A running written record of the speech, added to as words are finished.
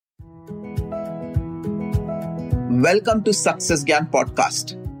Welcome to Success Gyan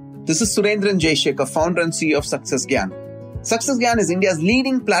podcast. This is Surendran Jayashekhar, founder and CEO of Success Gyan. Success Gyan is India's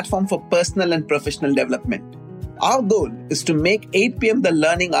leading platform for personal and professional development. Our goal is to make 8 p.m. the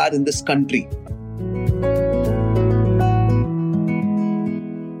learning hour in this country.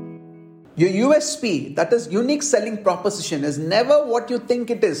 Your USP, that is unique selling proposition, is never what you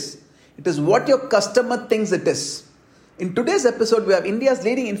think it is. It is what your customer thinks it is. In today's episode, we have India's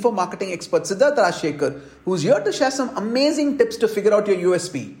leading info marketing expert, Siddharth Rajsekar, who's here to share some amazing tips to figure out your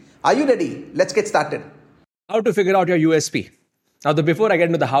USP. Are you ready? Let's get started. How to figure out your USP. Now, before I get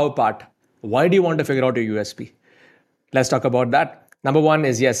into the how part, why do you want to figure out your USP? Let's talk about that. Number one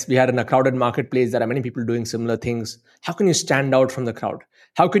is, yes, we are in a crowded marketplace. There are many people doing similar things. How can you stand out from the crowd?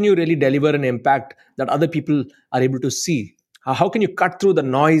 How can you really deliver an impact that other people are able to see? How can you cut through the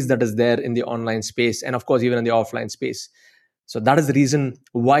noise that is there in the online space and, of course, even in the offline space? So that is the reason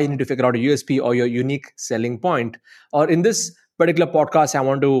why you need to figure out a USP or your unique selling point. Or in this particular podcast, I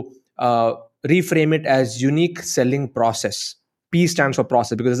want to reframe it as unique selling process. P stands for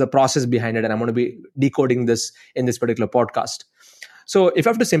process because there's a process behind it, and I'm going to be decoding this in this particular podcast. So if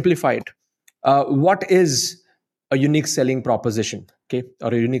I have to simplify it, what is a unique selling proposition, okay,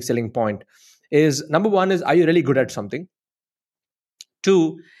 or a unique selling point? Is number one is, are you really good at something?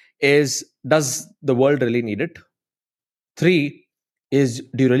 Two is, does the world really need it? Three is,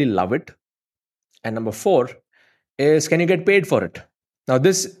 do you really love it? And number four is, can you get paid for it? Now,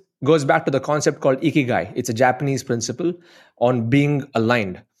 this goes back to the concept called ikigai. It's a Japanese principle on being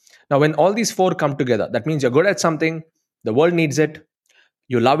aligned. Now, when all these four come together, that means you're good at something, the world needs it,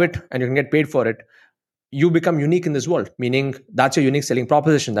 you love it, and you can get paid for it. You become unique in this world, meaning that's a unique selling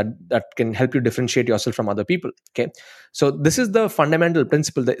proposition that can help you differentiate yourself from other people. Okay, so this is the fundamental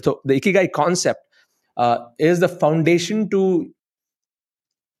principle. So the ikigai concept is the foundation to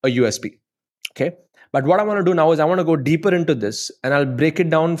a USP. Okay, but what I want to do now is I want to go deeper into this, and I'll break it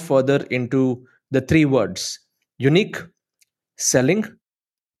down further into the three words: unique, selling,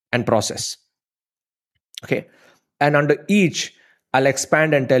 and process. Okay, and under each, I'll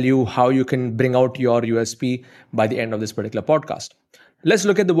expand and tell you how you can bring out your USP by the end of this particular podcast. Let's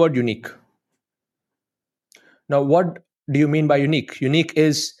look at the word unique. Now, what do you mean by unique? Unique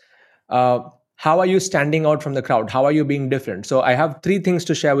is how are you standing out from the crowd? How are you being different? So I have three things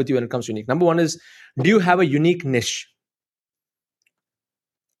to share with you when it comes to unique. Number one is, do you have a unique niche?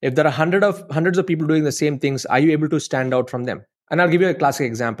 If there are hundreds of people doing the same things, are you able to stand out from them? And I'll give you a classic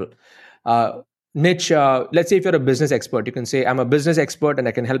example. Niche, let's say if you're a business expert, you can say, I'm a business expert and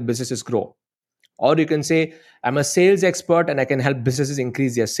I can help businesses grow. Or you can say, I'm a sales expert and I can help businesses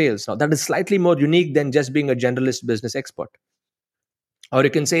increase their sales. Now, that is slightly more unique than just being a generalist business expert. Or you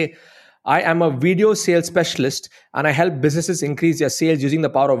can say, I am a video sales specialist and I help businesses increase their sales using the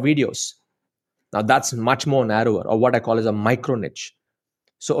power of videos. Now, that's much more narrower, or what I call as a micro niche.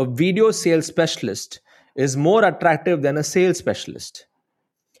 So a video sales specialist is more attractive than a sales specialist.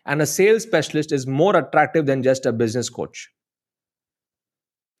 And a sales specialist is more attractive than just a business coach.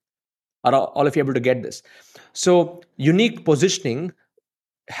 Are all of you able to get this? So unique positioning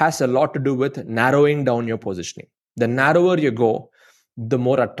has a lot to do with narrowing down your positioning. The narrower you go, the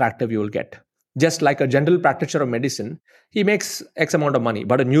more attractive you will get. Just like a general practitioner of medicine, he makes X amount of money,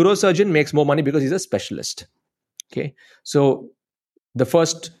 but a neurosurgeon makes more money because he's a specialist. Okay, so the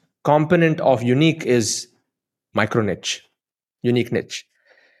first component of unique is micro niche, unique niche.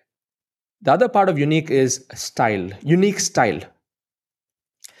 The other part of unique is style, unique style.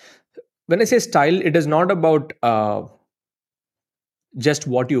 When I say style, it is not about just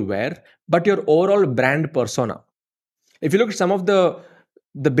what you wear, but your overall brand persona. If you look at some of the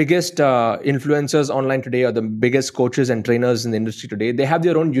biggest influencers online today, or the biggest coaches and trainers in the industry today, they have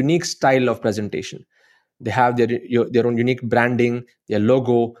their own unique style of presentation. They have their own unique branding, their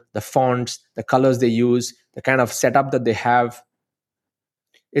logo, the fonts, the colors they use, the kind of setup that they have.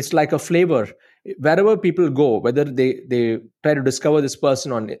 It's like a flavor. Wherever people go, whether they try to discover this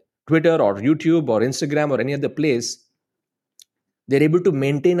person on Twitter or YouTube or Instagram or any other place, they're able to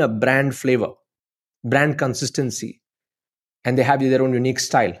maintain a brand flavor, brand consistency, and they have their own unique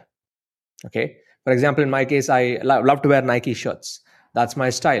style. Okay. For example, in my case, I love to wear Nike shirts. That's my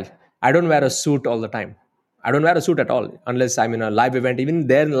style. I don't wear a suit all the time. I don't wear a suit at all unless I'm in a live event. Even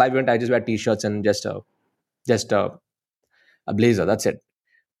there in a live event, I just wear t-shirts and just a blazer. That's it.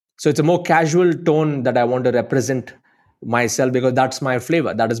 So it's a more casual tone that I want to represent myself because that's my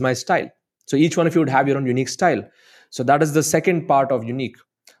flavor. That is my style. So each one of you would have your own unique style. So that is the second part of unique.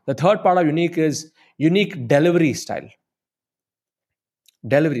 The third part of unique is unique delivery style.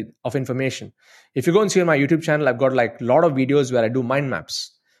 Delivery of information. If you go and see on my YouTube channel, I've got like a lot of videos where I do mind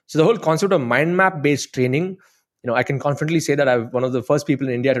maps. So the whole concept of mind map based training I can confidently say that I'm one of the first people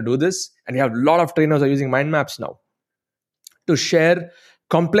in India to do this, and we have a lot of trainers who are using mind maps now to share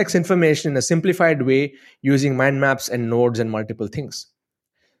complex information in a simplified way using mind maps and nodes and multiple things.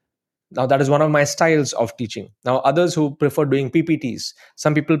 Now, that is one of my styles of teaching. Now, others who prefer doing PPTs,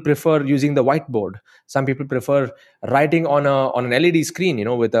 some people prefer using the whiteboard, some people prefer writing on an LED screen,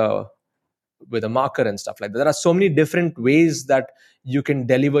 with a marker and stuff like that. There are so many different ways that you can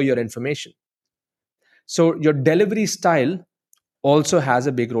deliver your information. So your delivery style also has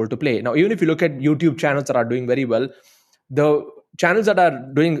a big role to play. Now, even if you look at YouTube channels that are doing very well, the channels that are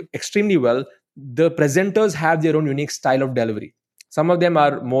doing extremely well, the presenters have their own unique style of delivery. Some of them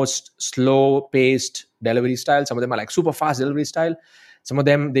are most slow paced delivery style. Some of them are like super fast delivery style. Some of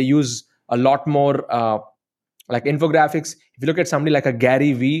them, they use a lot more like infographics. If you look at somebody like a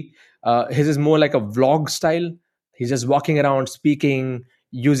Gary Vee, his is more like a vlog style. He's just walking around speaking,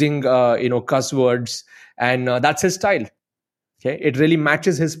 using cuss words, and that's his style. Okay, it really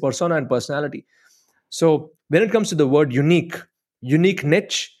matches his persona and personality. So when it comes to the word unique, unique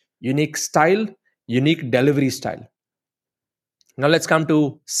niche, unique style, unique delivery style. Now let's come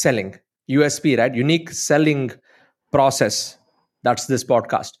to selling. USP, right? Unique selling process. That's this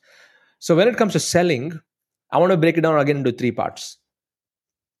podcast. So when it comes to selling, I want to break it down again into three parts.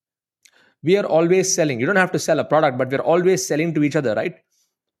 We are always selling. You don't have to sell a product, but we're always selling to each other, right?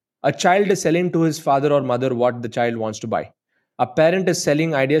 A child is selling to his father or mother what the child wants to buy. A parent is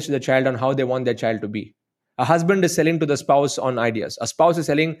selling ideas to the child on how they want their child to be. A husband is selling to the spouse on ideas. A spouse is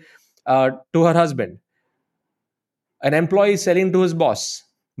selling to her husband. An employee is selling to his boss.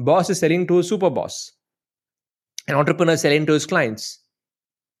 Boss is selling to his super boss. An entrepreneur is selling to his clients.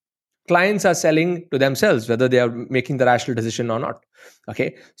 Clients are selling to themselves, whether they are making the rational decision or not.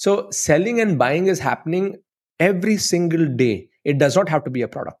 Okay. So selling and buying is happening every single day. It does not have to be a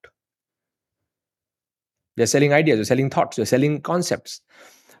product. They're selling ideas, they're selling thoughts, they're selling concepts.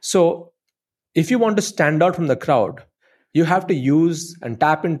 So if you want to stand out from the crowd, you have to use and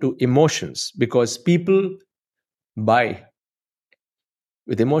tap into emotions, because people buy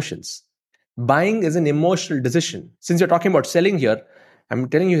with emotions. Buying is an emotional decision. Since you're talking about selling here, I'm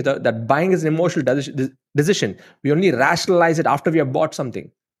telling you that buying is an emotional decision. We only rationalize it after we have bought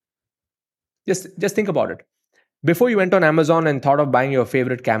something. Just think about it. Before you went on Amazon and thought of buying your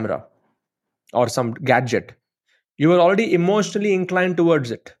favorite camera or some gadget, you were already emotionally inclined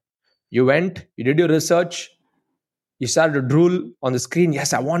towards it. You went, you did your research, you started to drool on the screen.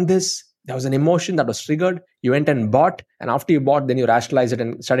 Yes, I want this. There was an emotion that was triggered. You went and bought. And after you bought, then you rationalize it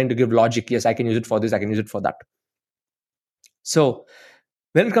and starting to give logic. Yes, I can use it for this. I can use it for that. So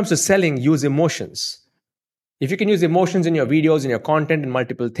when it comes to selling, use emotions. If you can use emotions in your videos, in your content, in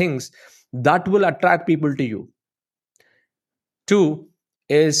multiple things, that will attract people to you. Two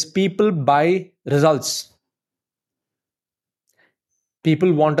is people buy results.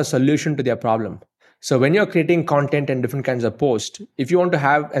 People want a solution to their problem. So when you're creating content and different kinds of posts, if you want to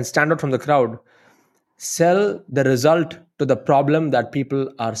have and stand out from the crowd, sell the result to the problem that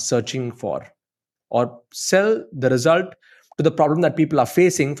people are searching for, or sell the result to the problem that people are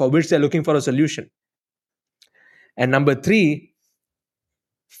facing for which they're looking for a solution. And number three,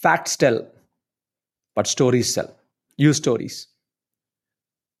 facts tell, but stories sell. Use stories.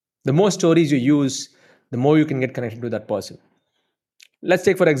 The more stories you use, the more you can get connected to that person. Let's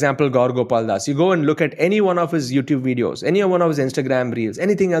take, for example, Gaur Gopal Das. You go and look at any one of his YouTube videos, any one of his Instagram reels,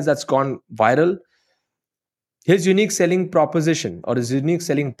 anything else that's gone viral. His unique selling proposition or his unique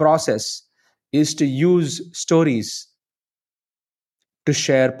selling process is to use stories to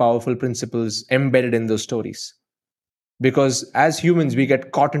share powerful principles embedded in those stories. Because as humans, we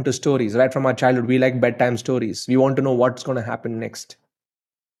get caught into stories. Right from our childhood, we like bedtime stories. We want to know what's going to happen next.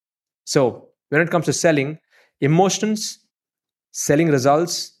 So when it comes to selling, emotions, selling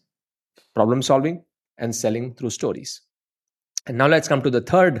results, problem solving, and selling through stories. And now let's come to the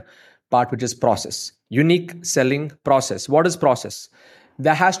third part, which is process. Unique selling process. What is process?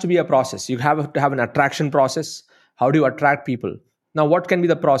 There has to be a process. You have to have an attraction process. How do you attract people? Now, what can be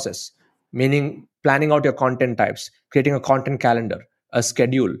the process? Meaning planning out your content types, creating a content calendar, a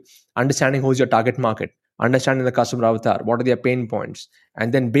schedule, understanding who's your target market, understanding the customer avatar, what are their pain points,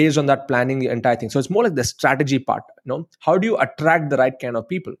 and then based on that, planning the entire thing. So it's more like the strategy part. How do you attract the right kind of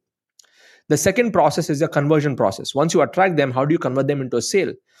people? The second process is the conversion process. Once you attract them, how do you convert them into a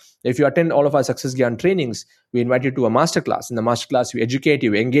sale? If you attend all of our Success Gyan trainings, we invite you to a masterclass. In the masterclass, we educate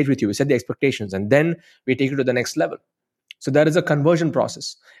you, we engage with you, we set the expectations, and then we take you to the next level. So there is a conversion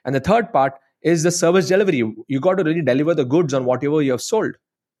process. And the third part is the service delivery. You got to really deliver the goods on whatever you have sold.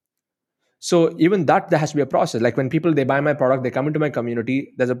 So even that, there has to be a process. Like when people, they buy my product, they come into my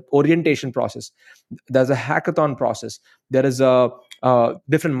community, there's an orientation process, there's a hackathon process, there is a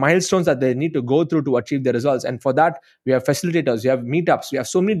different milestones that they need to go through to achieve their results. And for that, we have facilitators, we have meetups, we have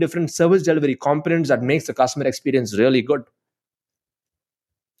so many different service delivery components that makes the customer experience really good.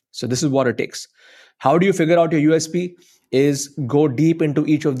 So this is what it takes. How do you figure out your USP? Is go deep into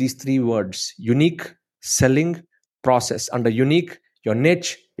each of these three words: unique, selling, process. Under unique, your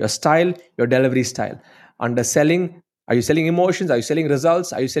niche, your style, your delivery style. Under selling, are you selling emotions? Are you selling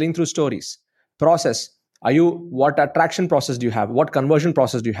results? Are you selling through stories? Process, what attraction process do you have? What conversion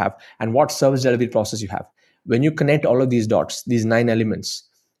process do you have? And what service delivery process you have? When you connect all of these dots, these 9 elements,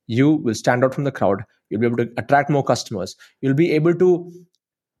 you will stand out from the crowd. You'll be able to attract more customers. You'll be able to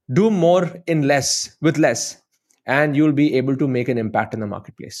do more in less with less, and you'll be able to make an impact in the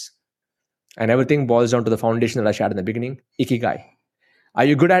marketplace. And everything boils down to the foundation that I shared in the beginning: ikigai. Are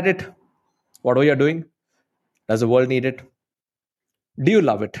you good at it? Whatever you're doing, does the world need it? Do you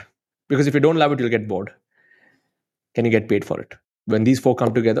love it? Because if you don't love it, you'll get bored. Can you get paid for it? When these four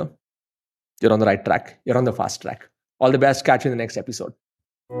come together, you're on the right track. You're on the fast track. All the best. Catch you in the next episode.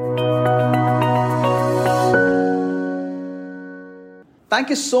 Thank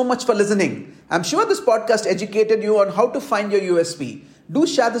you so much for listening. I'm sure this podcast educated you on how to find your USP. Do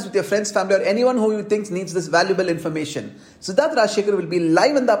share this with your friends, family, or anyone who you think needs this valuable information. Siddharth Rajsekar will be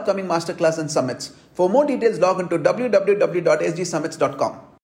live in the upcoming masterclass and summits. For more details, log on to www.sgsummits.com.